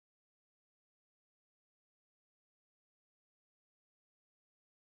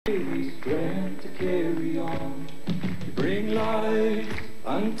give me strength to carry on. You bring light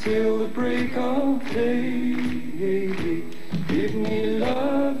until the break of day. Give me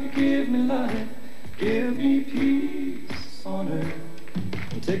love, you give me life, give me peace on earth,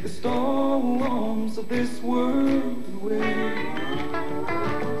 and take the storms of this world away.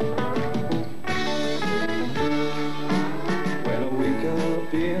 When I wake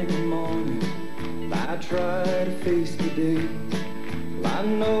up in the morning, I try to face the day. Well, I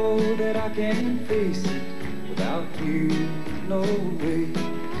know that I can't face it without you, no way.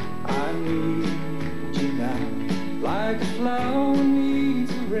 I need you now, like a flower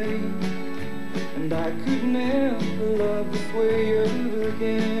needs a rain, and I could never love this way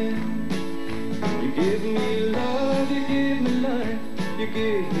again. You give me love, you give me life, you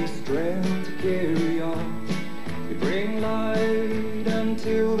give me strength to carry on. You bring light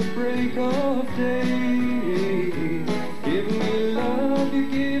until the break of day. Give me love, you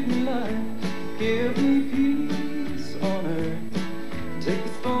give me life, give me peace on earth, take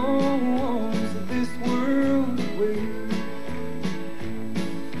the storms of this world away.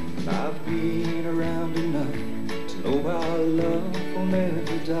 I've been around enough to know our love will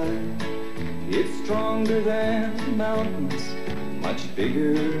never die. It's stronger than the mountains, much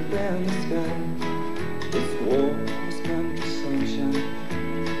bigger than the sky. It's warm as country sunshine,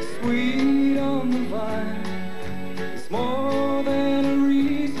 sweet on the vine. It's more than a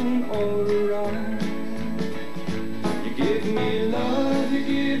reason or a rhyme. You give me love, you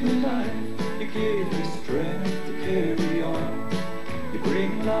give me life, you give me strength to carry on. You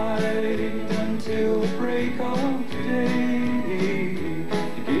bring light until the break of day.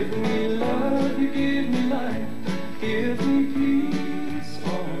 You give me love, you give me life, give me peace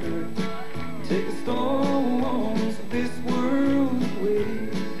on earth, take the storms of this world away.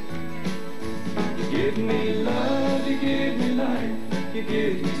 You give me love, you give me life, you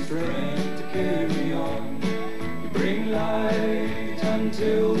give me strength to carry on. You bring light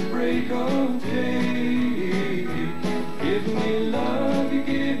until the break of day. Give me love, you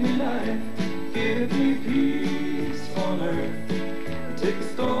give me life, give me peace on earth, and take the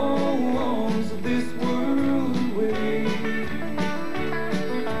storms of this world away.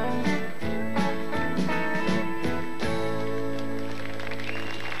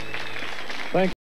 Thank you.